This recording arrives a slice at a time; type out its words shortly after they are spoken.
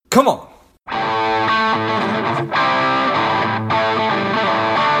Come on.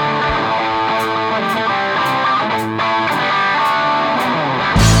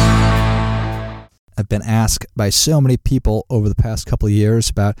 I've been asked by so many people over the past couple of years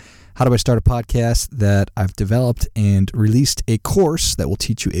about how do I start a podcast, that I've developed and released a course that will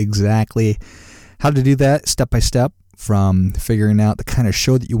teach you exactly how to do that step by step, from figuring out the kind of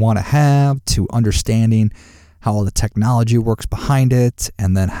show that you want to have to understanding how all the technology works behind it,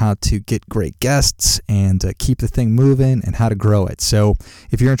 and then how to get great guests and keep the thing moving and how to grow it. So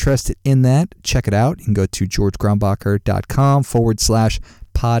if you're interested in that, check it out. You can go to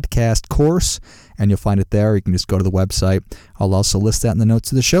georgegrumbacher.com/podcast course, and you'll find it there. You can just go to the website. I'll also list that in the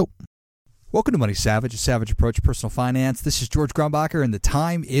notes of the show. Welcome to Money Savage, a savage approach to personal finance. This is George Grumbacher, and the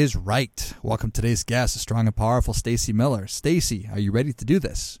time is right. Welcome to today's guest, a strong and powerful Stacy Miller. Stacy, are you ready to do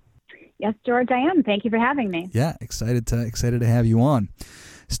this? Yes, George, I am. Thank you for having me. Yeah, excited to have you on.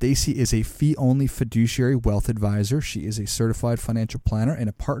 Stacy is a fee-only fiduciary wealth advisor. She is a certified financial planner and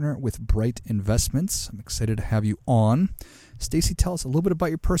a partner with Bright Investments. I'm excited to have you on. Stacy, tell us a little bit about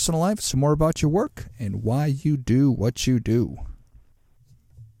your personal life, some more about your work, and why you do what you do.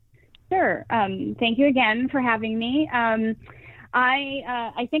 Sure. Thank you again for having me. I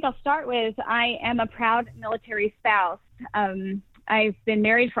think I'll start with I am a proud military spouse. I've been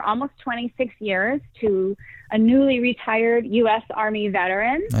married for almost 26 years to a newly retired U.S. Army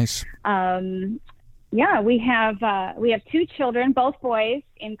veteran. Nice. Yeah, we have 2 children, both boys,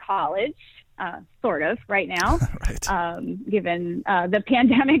 in college, sort of right now. Right. Given the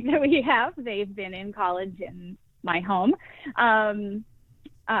pandemic that we have, they've been in college in my home. I'm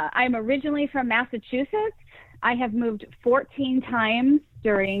originally from Massachusetts. I have moved 14 times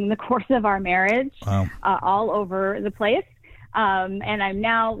during the course of our marriage, Wow. All over the place. And I'm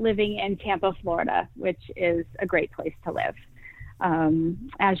now living in Tampa, Florida, which is a great place to live.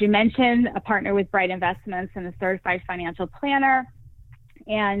 As you mentioned, a partner with Bright Investments and a certified financial planner.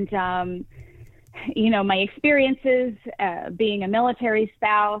 And, my experiences being a military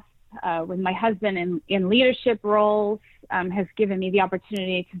spouse with my husband in leadership roles has given me the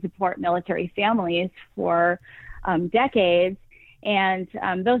opportunity to support military families for decades. And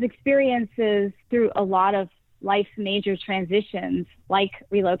those experiences through a lot of life's major transitions, like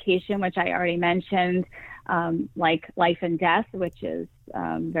relocation, which I already mentioned, like life and death, which is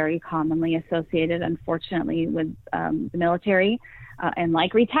very commonly associated, unfortunately, with the military, and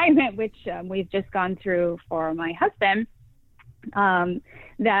like retirement, which we've just gone through for my husband,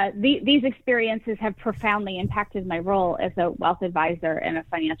 that these experiences have profoundly impacted my role as a wealth advisor and a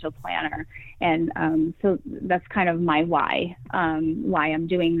financial planner. And so that's kind of my why I'm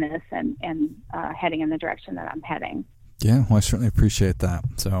doing this and heading in the direction that I'm heading. Yeah, well, I certainly appreciate that.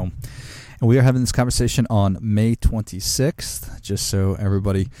 So, and we are having this conversation on May 26th, just so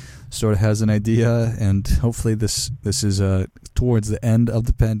everybody sort of has an idea. And hopefully this is towards the end of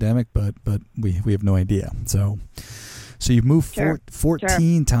the pandemic, but we have no idea. So you've moved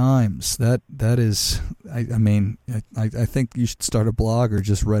 14 times. That is, I think you should start a blog or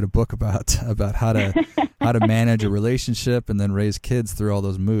just write a book about how to manage a relationship and then raise kids through all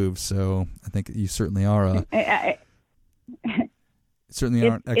those moves. So I think you certainly are an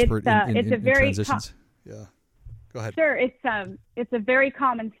expert in transitions. Yeah. Go ahead. Sure. It's a very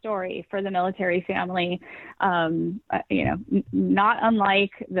common story for the military family, not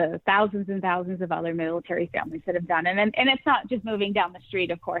unlike the thousands and thousands of other military families that have done it. And it's not just moving down the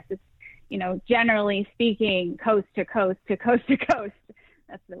street, of course. It's, generally speaking, coast to coast to coast to coast.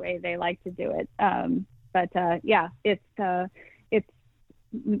 That's the way they like to do it. It's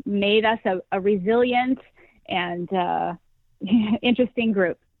made us a resilient and interesting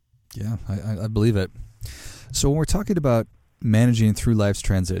group. Yeah, I believe it. So when we're talking about managing through life's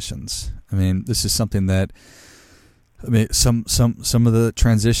transitions, this is something that, some of the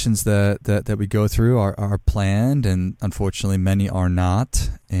transitions that we go through are planned, and unfortunately many are not.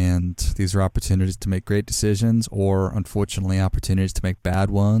 And these are opportunities to make great decisions, or unfortunately opportunities to make bad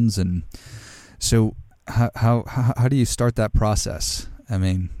ones. And so how do you start that process?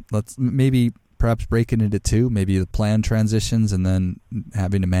 Let's perhaps break it into 2, maybe the planned transitions and then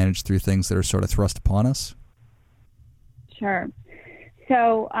having to manage through things that are sort of thrust upon us. Sure.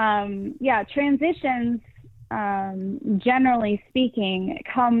 So, transitions, generally speaking,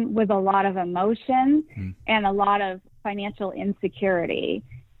 come with a lot of emotion and a lot of financial insecurity.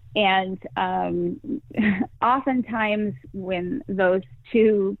 And oftentimes when those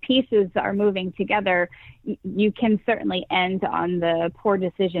 2 pieces are moving together, you can certainly end on the poor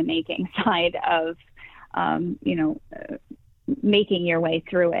decision-making side of, making your way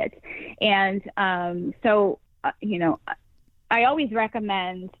through it. And I always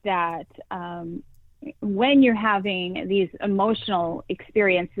recommend that when you're having these emotional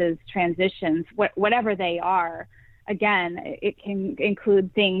experiences, transitions, whatever they are, again, it can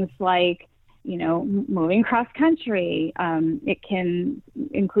include things like, moving cross country. It can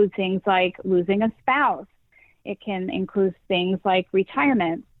include things like losing a spouse. It can include things like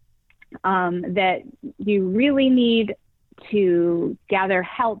retirement, that you really need to gather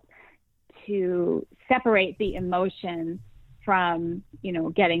help to separate the emotion from,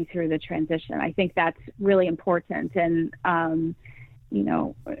 getting through the transition. I think that's really important. And,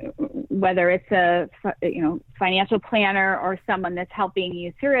 whether it's a, financial planner or someone that's helping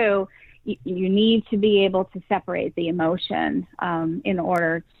you through, you need to be able to separate the emotion in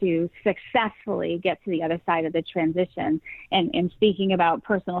order to successfully get to the other side of the transition. And speaking about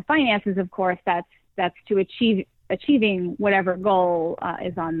personal finances, of course, that's to achieving whatever goal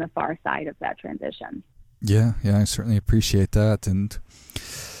is on the far side of that transition. Yeah, I certainly appreciate that. And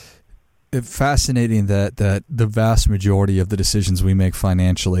it's fascinating that the vast majority of the decisions we make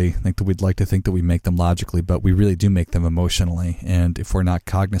financially, I think that we'd like to think that we make them logically, but we really do make them emotionally. And if we're not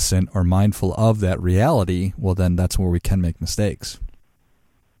cognizant or mindful of that reality, well, then that's where we can make mistakes.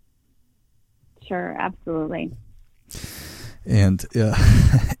 Sure, absolutely. And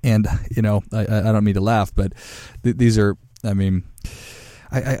I don't mean to laugh, but these are,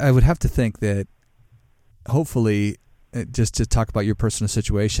 I would have to think that hopefully, just to talk about your personal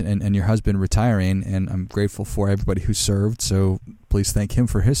situation and your husband retiring, and I'm grateful for everybody who served. So please thank him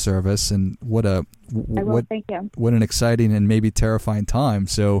for his service. And thank you. What an exciting and maybe terrifying time.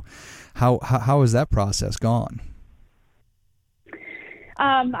 So how has that process gone?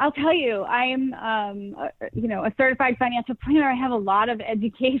 I'll tell you, I'm, a certified financial planner. I have a lot of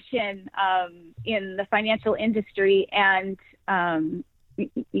education in the financial industry, and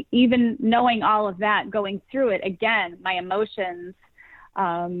even knowing all of that, going through it again, my emotions,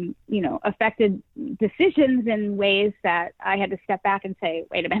 affected decisions in ways that I had to step back and say,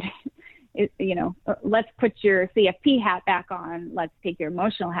 wait a minute, let's put your CFP hat back on. Let's take your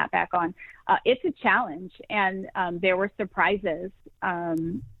emotional hat back on. It's a challenge. And there were surprises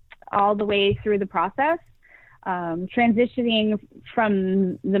all the way through the process. Transitioning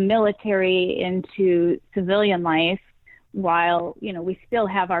from the military into civilian life, while, we still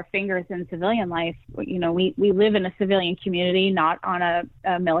have our fingers in civilian life, we live in a civilian community, not on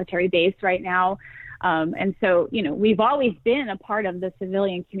a military base right now. And so, we've always been a part of the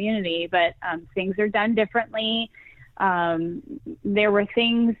civilian community, but things are done differently. There were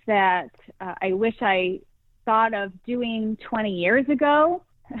things that I wish I thought of doing 20 years ago,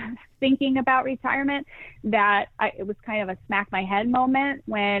 thinking about retirement, that it was kind of a smack my head moment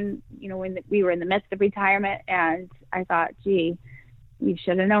when we were in the midst of retirement, and I thought, gee, we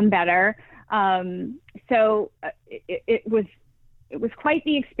should have known better. So it was quite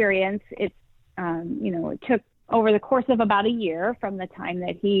the experience. It took over the course of about a year from the time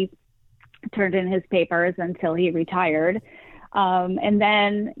that he turned in his papers until he retired. And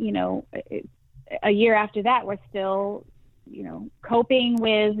then, a year after that, we're still, coping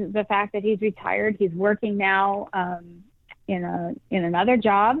with the fact that he's retired. He's working now in another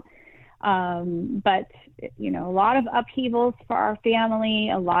job. But, a lot of upheavals for our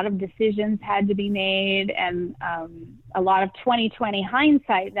family, a lot of decisions had to be made, and a lot of 2020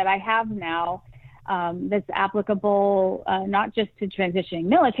 hindsight that I have now that's applicable not just to transitioning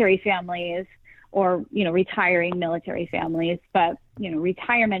military families or, retiring military families, but,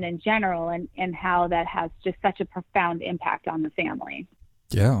 retirement in general, and how that has just such a profound impact on the family.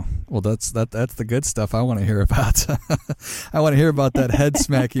 Yeah, well, that's the good stuff I want to hear about. I want to hear about that head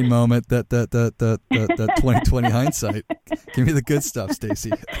smacking moment, that 2020 hindsight. Give me the good stuff,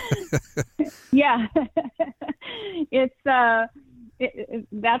 Stacy. Yeah, it's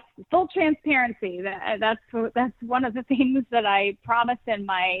that's full transparency. That's one of the things that I promise in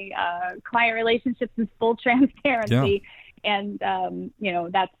my client relationships is full transparency. Yeah. And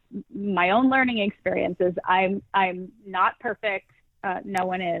that's my own learning experiences. I'm not perfect. No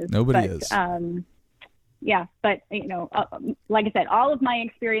one is. Nobody is. Yeah, but like I said, all of my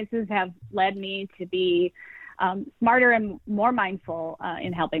experiences have led me to be smarter and more mindful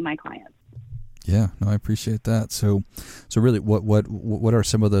in helping my clients. Yeah, no, I appreciate that. So really, what are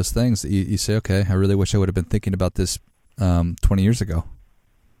some of those things that you say, okay, I really wish I would have been thinking about this 20 years ago?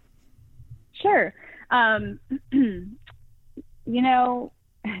 Sure. I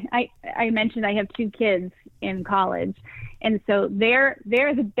mentioned I have 2 kids in college, and so they're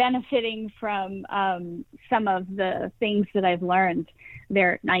benefiting from some of the things that I've learned.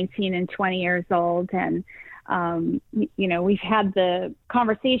 They're 19 and 20 years old, and we've had the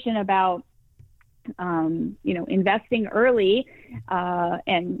conversation about investing early,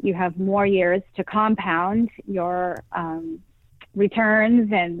 and you have more years to compound your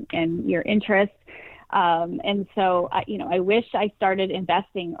returns and your interest. And so, I wish I started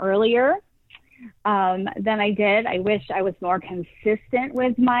investing earlier than I did. I wish I was more consistent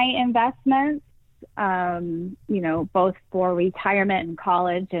with my investments, both for retirement and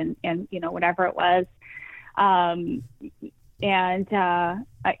college and whatever it was. I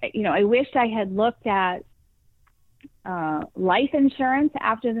wish I had looked at life insurance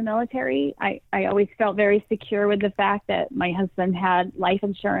after the military. I always felt very secure with the fact that my husband had life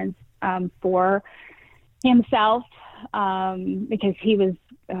insurance for himself, because he was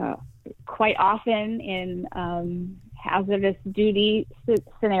quite often in hazardous duty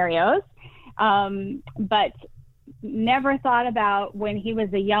scenarios, but never thought about when he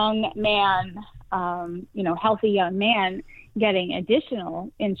was a young man, healthy young man, getting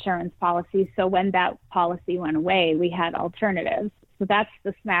additional insurance policies. So when that policy went away, we had alternatives. So that's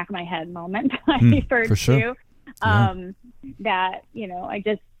the smack my head moment I referred for sure. to. That, I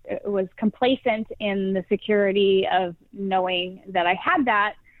just was complacent in the security of knowing that I had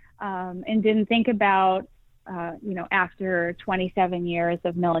that, and didn't think about, after 27 years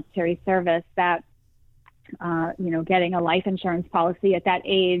of military service, that, getting a life insurance policy at that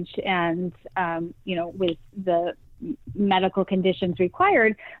age and, with the medical conditions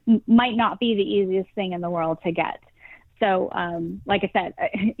required might not be the easiest thing in the world to get. So, like I said,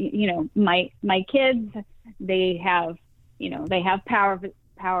 my kids, they have power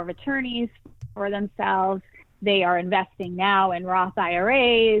of attorneys for themselves. They are investing now in Roth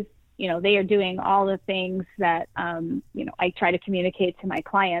IRAs. They are doing all the things that, I try to communicate to my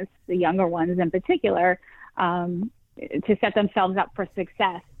clients, the younger ones in particular, to set themselves up for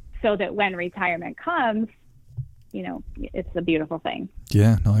success so that when retirement comes, it's a beautiful thing.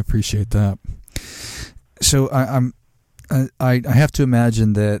 Yeah, no, I appreciate that. So I have to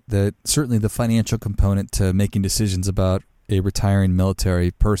imagine that certainly the financial component to making decisions about a retiring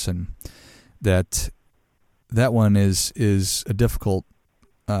military person, that one is a difficult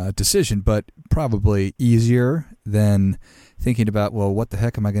decision, but probably easier than thinking about, well, what the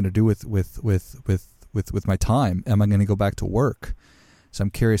heck am I going to do with my time? Am I going to go back to work? So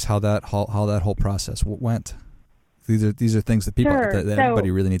I'm curious how that whole process went. These are things that people that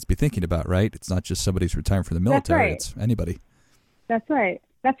everybody really needs to be thinking about, right? It's not just somebody who's retiring from the military; right. It's anybody. That's right.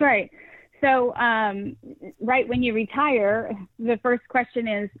 So, right when you retire, the first question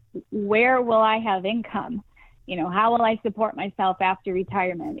is, where will I have income? How will I support myself after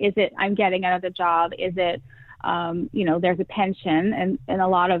retirement? Is it I'm getting another job? Is it, there's a pension, and a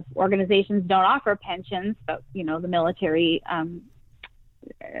lot of organizations don't offer pensions, but, the military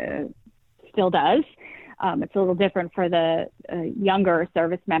still does. It's a little different for the younger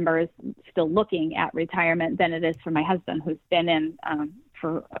service members still looking at retirement than it is for my husband, who's been in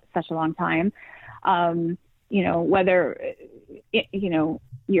for such a long time. Whether,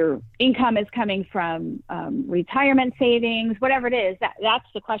 your income is coming from retirement savings, whatever it is, that's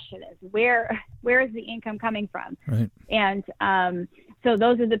the question, is where is the income coming from? Right. And so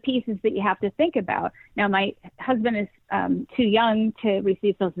those are the pieces that you have to think about. Now, my husband is too young to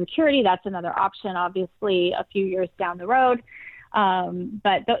receive Social Security. That's another option, obviously, a few years down the road.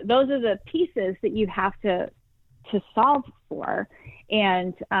 But those are the pieces that you have to solve for.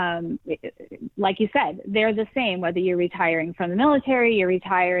 And like you said, they're the same, whether you're retiring from the military, you're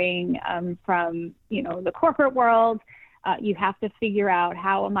retiring from, the corporate world. You have to figure out,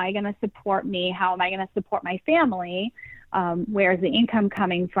 how am I going to support me? How am I going to support my family? Where's the income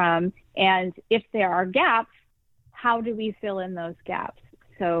coming from? And if there are gaps, how do we fill in those gaps?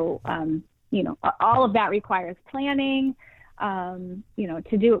 So, all of that requires planning,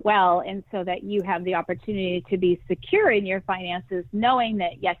 to do it well, and so that you have the opportunity to be secure in your finances, knowing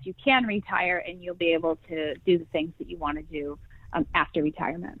that, yes, you can retire and you'll be able to do the things that you want to do after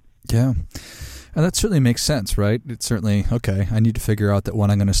retirement. Yeah. And that certainly makes sense, right? It's certainly, okay, I need to figure out that when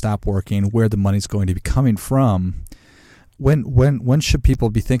I'm going to stop working, where the money's going to be coming from. When should people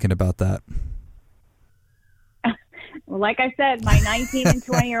be thinking about that? Well, like I said, my 19 and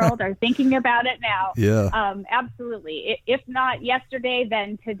 20-year-olds are thinking about it now. Yeah. Absolutely. If not yesterday,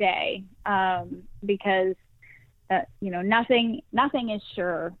 then today, because nothing is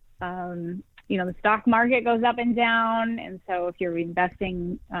sure. The stock market goes up and down, and so if you're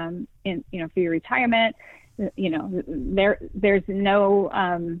investing in for your retirement, there's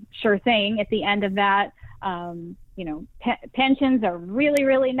no sure thing at the end of that. Pensions are really,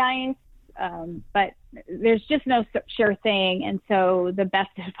 really nice, but there's just no sure thing. And so the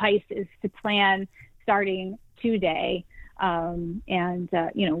best advice is to plan starting today, and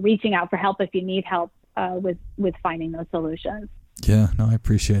reaching out for help if you need help with finding those solutions. Yeah, no, I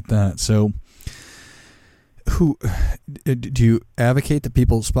appreciate that. So, who do you advocate that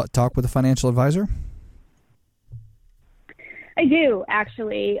people talk with a financial advisor? I do,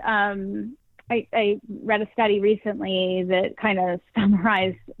 actually. I read a study recently that kind of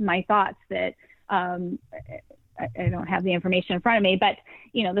summarized my thoughts that I don't have the information in front of me, but,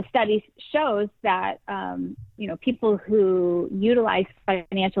 the study shows that, people who utilize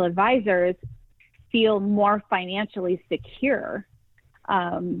financial advisors feel more financially secure.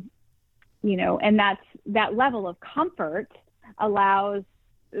 And that level of comfort allows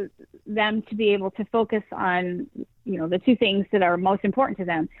them to be able to focus on, the two things that are most important to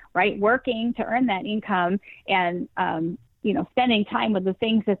them, right? Working to earn that income and, spending time with the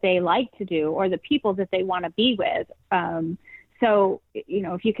things that they like to do or the people that they want to be with. So,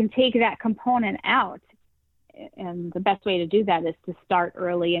 if you can take that component out, and the best way to do that is to start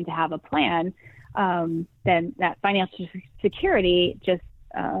early and to have a plan, then that financial security just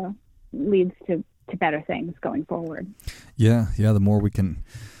leads to better things going forward. Yeah. The more we can,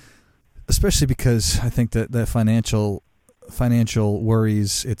 especially because I think that financial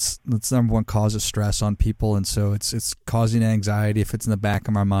worries, it's the number one cause of stress on people, and so it's causing anxiety if it's in the back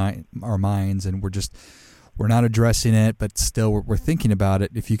of our minds, and we're not addressing it, but still we're thinking about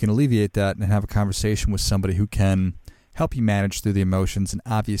it. If you can alleviate that and have a conversation with somebody who can help you manage through the emotions and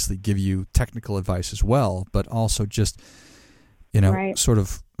obviously give you technical advice as well, but also just right. Sort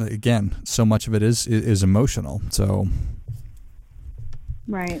of, again, so much of it is emotional. So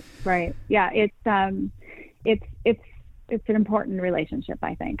right. Yeah, it's an important relationship,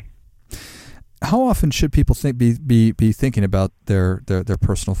 I think. How often should people be thinking about their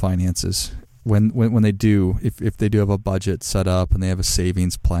personal finances when they do, if they do have a budget set up and they have a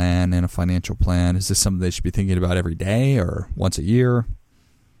savings plan and a financial plan? Is this something they should be thinking about every day or once a year?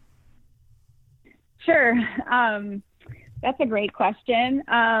 Sure. That's a great question.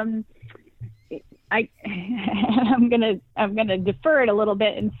 I'm gonna defer it a little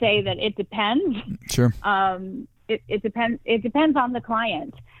bit and say that it depends. Sure. It depends. It depends on the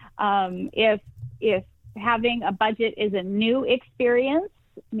client. If having a budget is a new experience,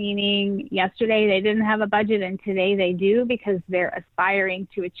 meaning yesterday they didn't have a budget and today they do because they're aspiring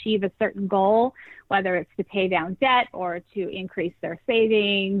to achieve a certain goal, whether it's to pay down debt or to increase their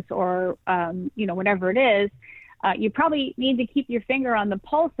savings or whatever it is. You probably need to keep your finger on the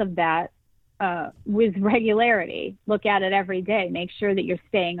pulse of that with regularity. Look at it every day. Make sure that you're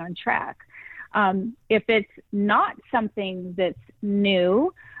staying on track. If it's not something that's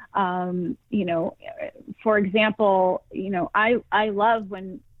new, for example, I love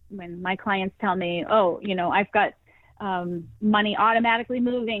when my clients tell me, I've got money automatically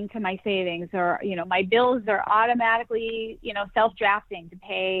moving to my savings, or, my bills are automatically, self-drafting to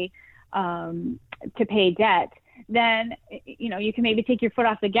pay debt. Then, you can maybe take your foot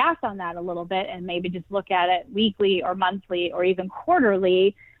off the gas on that a little bit and maybe just look at it weekly or monthly or even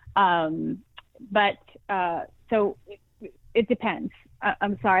quarterly. So it depends.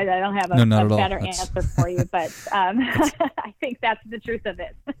 I'm sorry that I don't have a better answer for you, but I think that's the truth of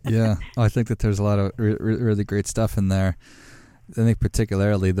it. Yeah, I think that there's a lot of really great stuff in there. I think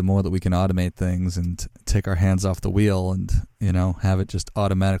particularly the more that we can automate things and take our hands off the wheel and, have it just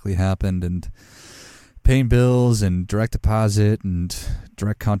automatically happen, and paying bills and direct deposit and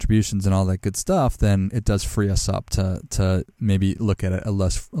direct contributions and all that good stuff, then it does free us up to maybe look at it a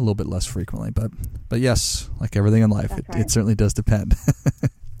little bit less frequently. But yes, like everything in life, it certainly does depend.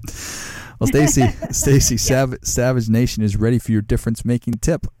 Well, Stacy, Yeah. Savage Nation is ready for your difference making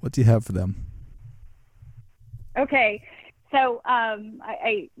tip. What do you have for them? Okay. So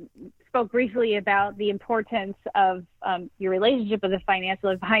I spoke briefly about the importance of your relationship with a financial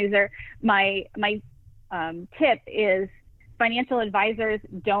advisor. My tip is financial advisors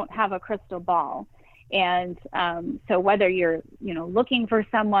don't have a crystal ball. And so whether you're, looking for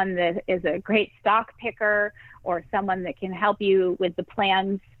someone that is a great stock picker or someone that can help you with the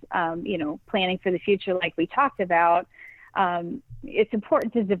plans, planning for the future like we talked about, it's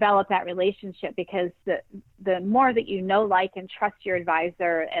important to develop that relationship, because the more that you know, like, and trust your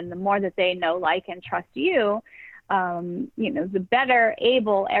advisor, and the more that they know, like, and trust you, the better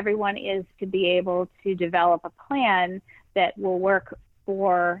able everyone is to be able to develop a plan that will work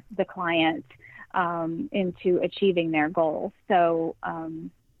for the client into achieving their goals. So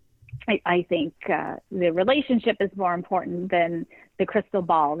I think the relationship is more important than the crystal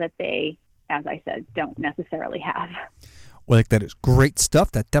ball that they, as I said, don't necessarily have. Well, I think that is great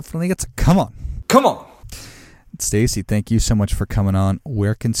stuff. That definitely gets a come on. Stacy, thank you so much for coming on.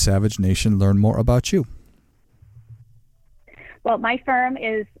 Where can Savage Nation learn more about you? Well, my firm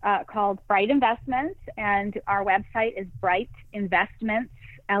is called Bright Investments, and our website is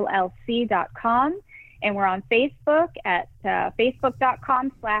brightinvestmentsllc.com. And we're on Facebook at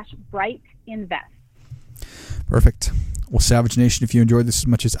facebook.com/brightinvest. Perfect. Well, Savage Nation, if you enjoyed this as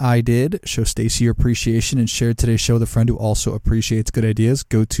much as I did, show Stacy your appreciation and share today's show with a friend who also appreciates good ideas.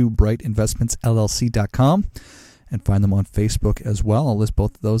 Go to brightinvestmentsllc.com and find them on Facebook as well. I'll list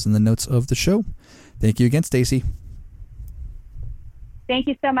both of those in the notes of the show. Thank you again, Stacy. Thank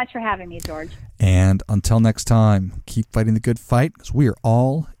you so much for having me, George. And until next time, keep fighting the good fight because we are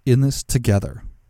all in this together.